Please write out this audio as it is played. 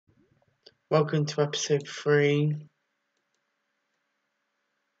Welcome to episode 3.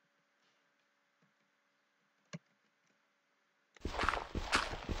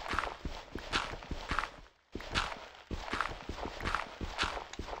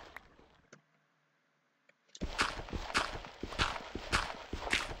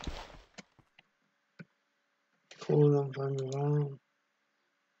 Cool and fun around.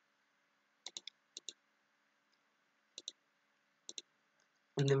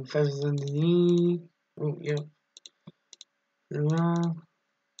 And then feathers underneath. Oh, yep. Around.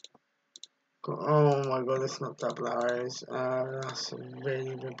 Oh my god, that's not double arrows. That's a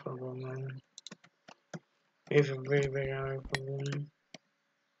really big problem, man. We have a really big arrow problem.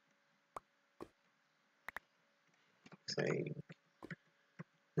 So,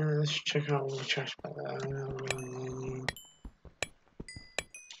 let's check out all the trash back there. I know we really need.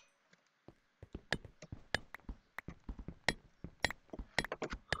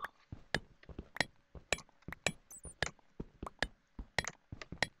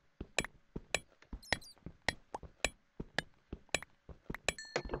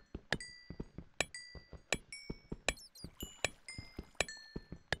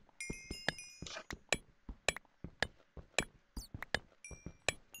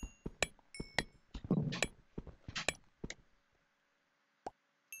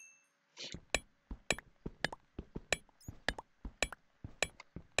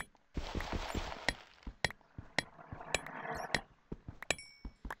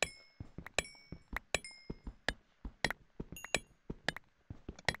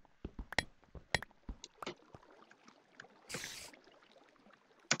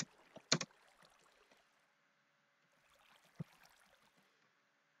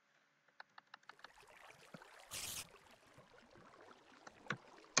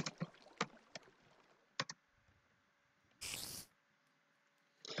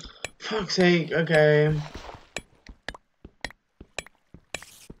 Fuck's sake, okay.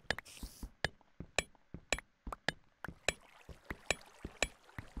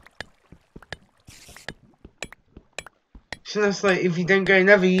 So that's like, if you don't go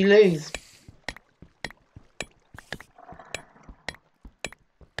never, you lose.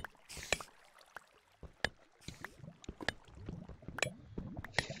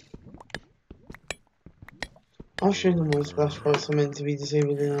 I'll show them what splash pots are meant to be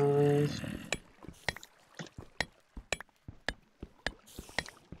disabled in ours.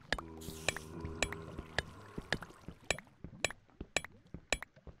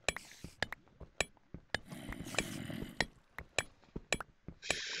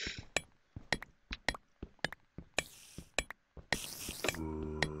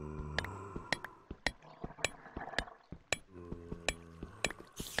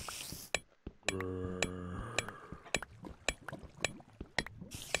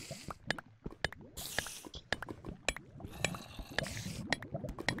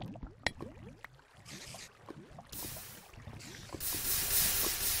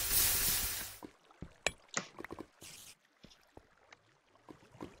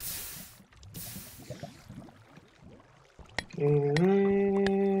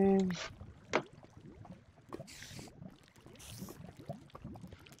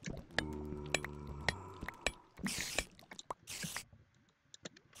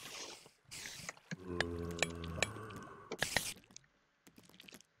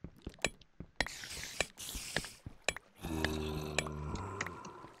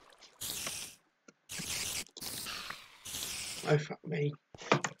 Oh fuck me.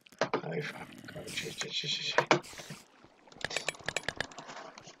 Oh fuck. God, shit.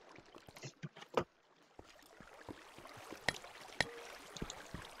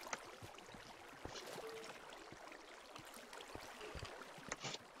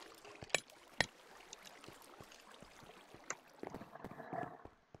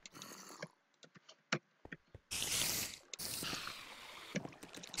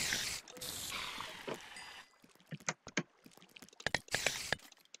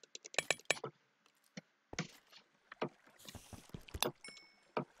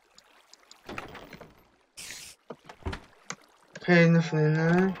 Okay, nothing in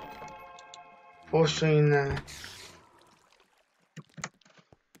there. 4 string in there.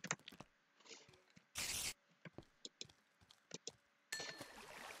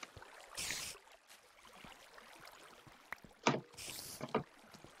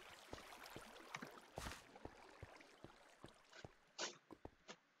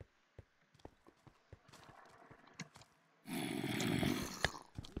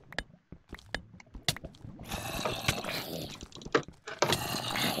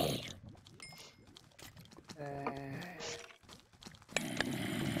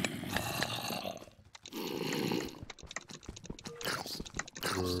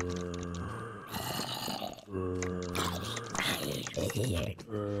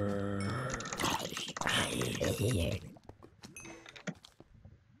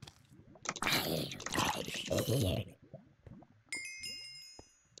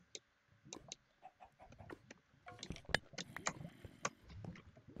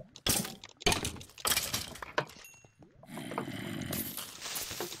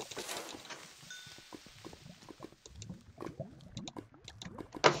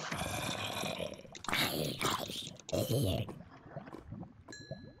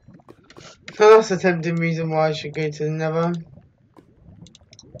 So that's a tempting reason why I should go to the Nether.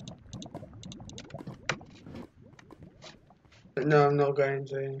 But no, I'm not going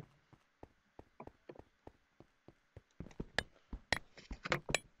to.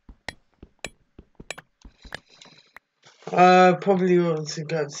 Probably want to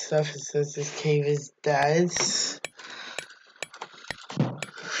go to the surface as this cave is dead.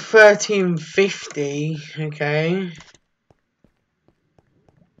 1350, okay.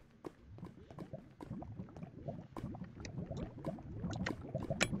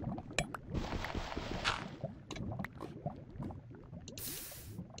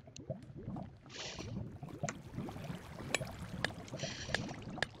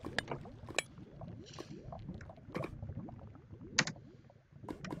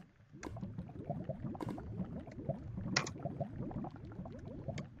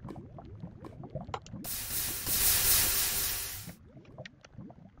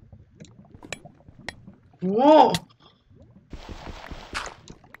 What?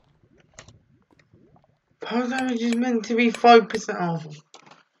 Power damage is meant to be 5% off.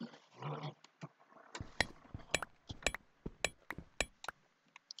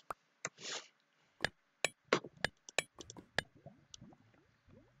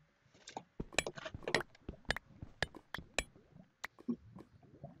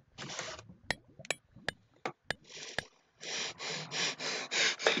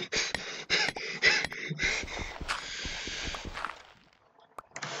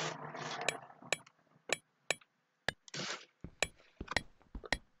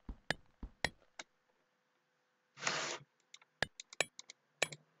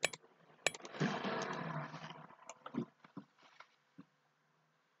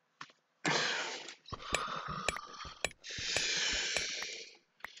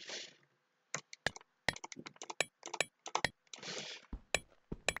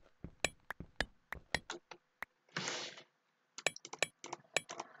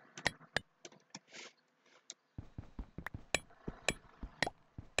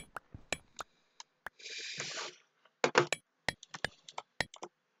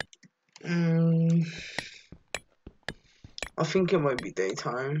 I think it might be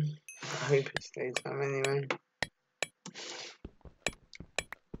daytime. I hope it's daytime anyway.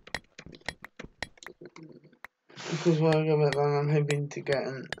 Because when I go back down, I'm hoping to get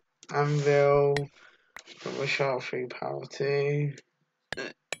an anvil from a shark 3 power 2.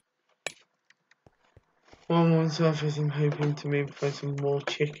 One more surface, I'm hoping to maybe find some more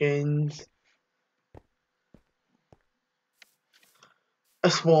chickens. A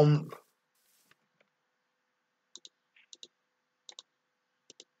swamp.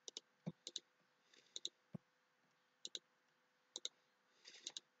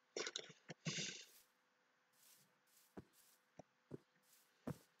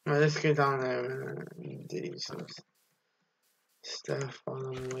 Right, let's go down there and do some stuff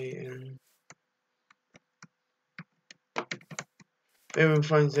while I'm waiting. Everyone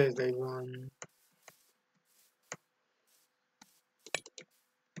finds out they won.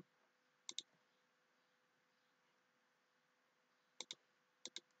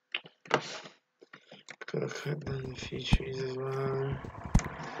 Gotta cut down a few trees as well.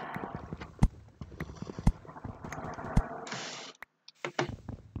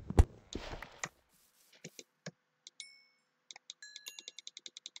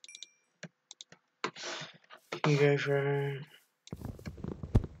 You go for it.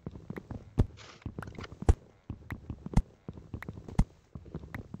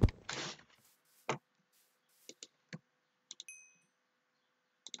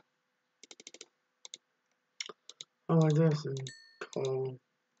 Oh, I do have some coal.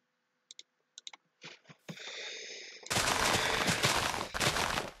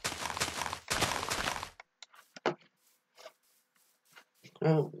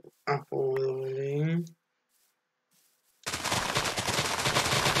 Oh, apple already.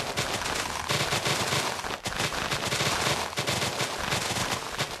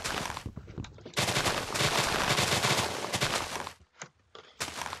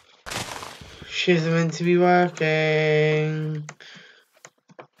 She's meant to be working.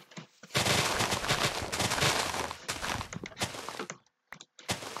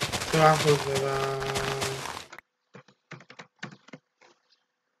 Two apples with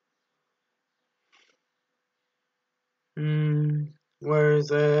Where is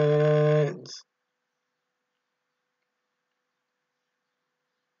it?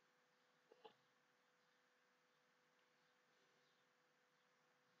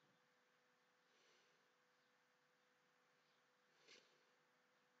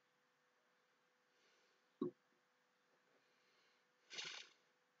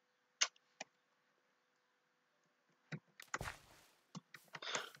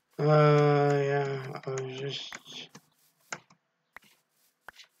 Yeah, I was just...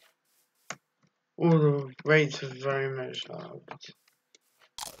 All the rates are very much up.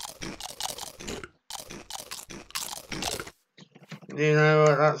 You know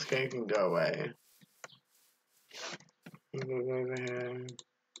what, that scare can go away. I'm gonna go over here.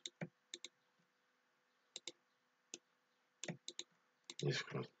 Just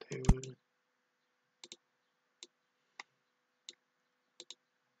cross table.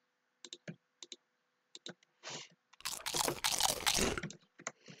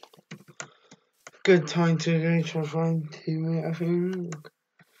 Good time to go try to find teammate, I think.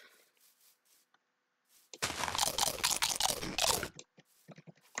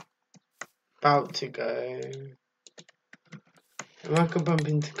 About to go. If I could bump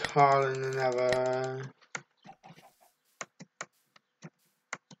into Carl in another...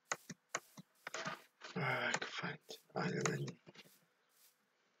 I could find Ireland.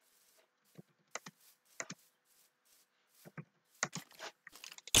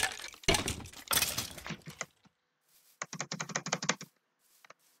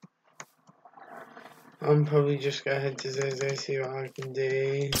 I'm probably just gonna head to Zozo, see what I can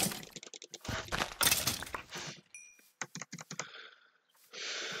do.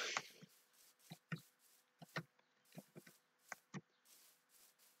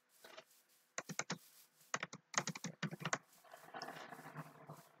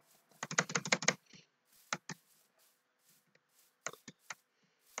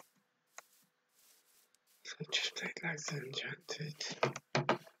 So just take like enchanted.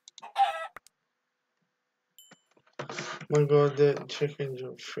 My god, the chickens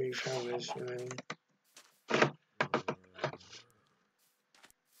are 3 feathers for me.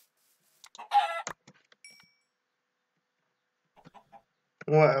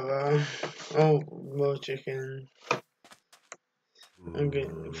 Whatever. Oh, more chicken. I'm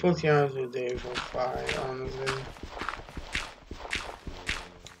getting 40 hours a day for 5, honestly.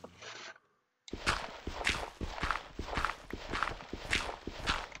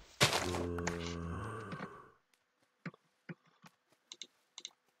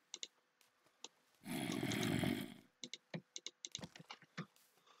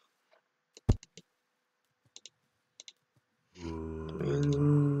 In the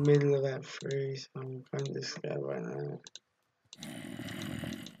middle of that freeze, so I'm kind of scared right now.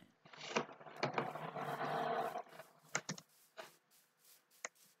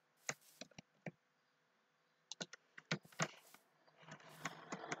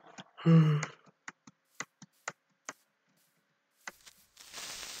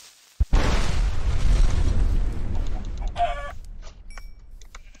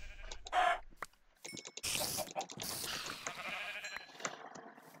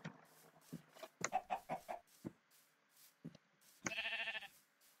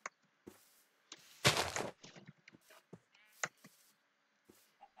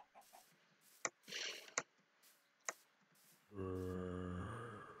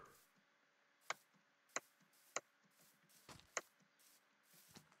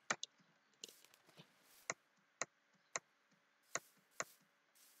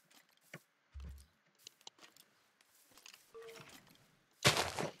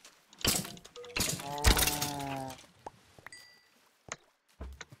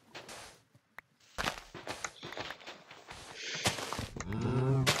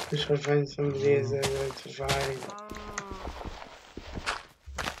 Wish I find somebody as I go to fight.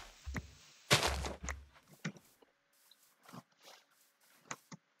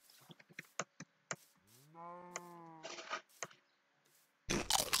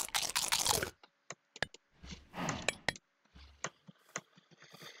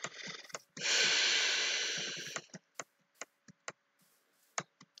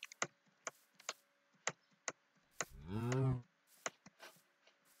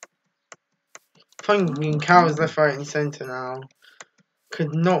 Finding cows left, right, and centre now.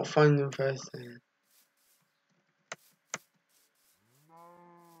 Could not find them first then.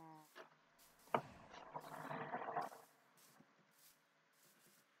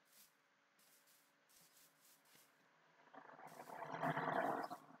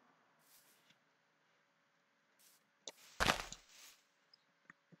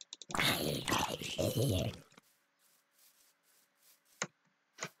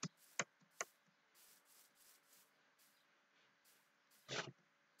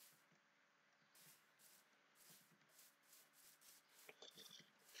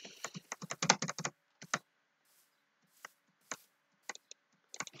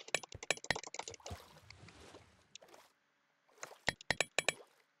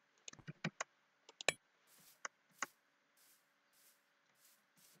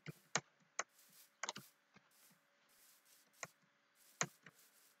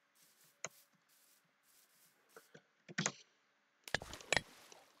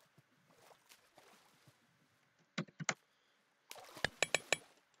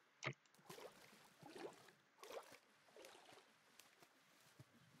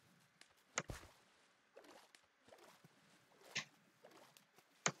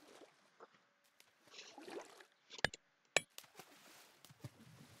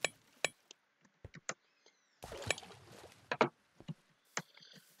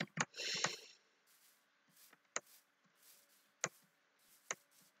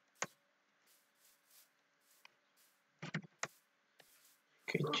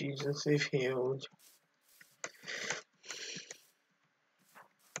 Good Jesus, they've healed.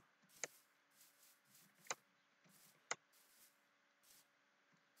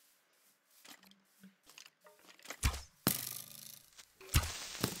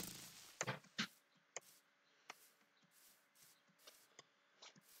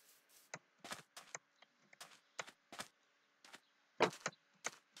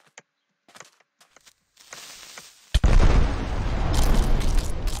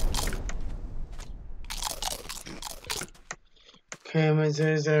 Okay, I'm at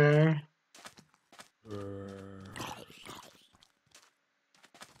 0-0.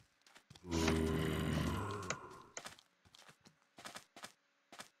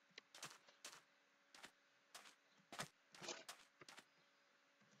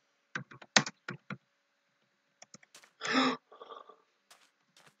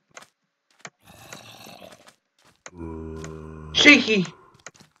 Cheeky!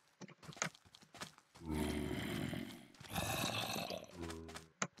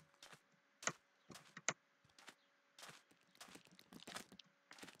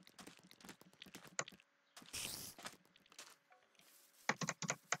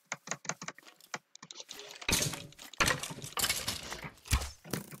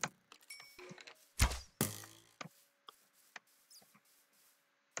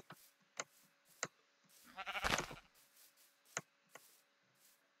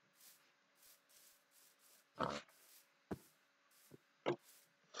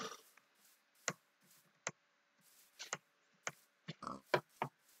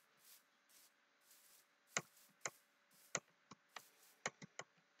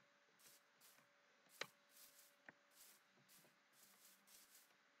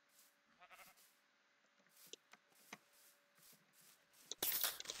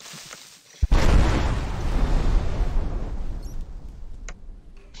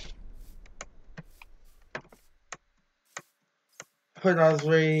 But I was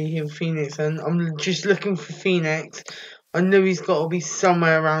really here for Phoenix, and I'm just looking for Phoenix. I know he's got to be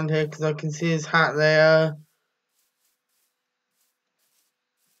somewhere around here because I can see his hat there.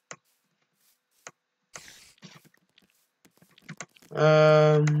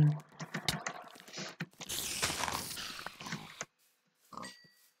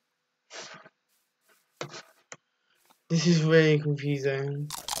 This is really confusing.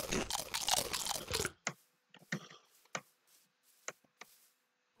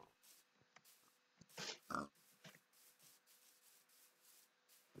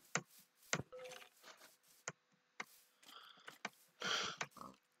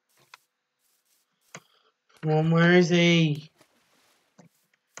 Come on, where is he?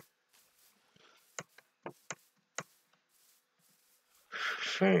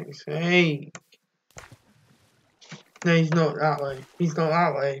 Thanks, hey. No, he's not that way. He's not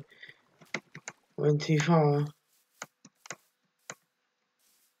that way. Went too far.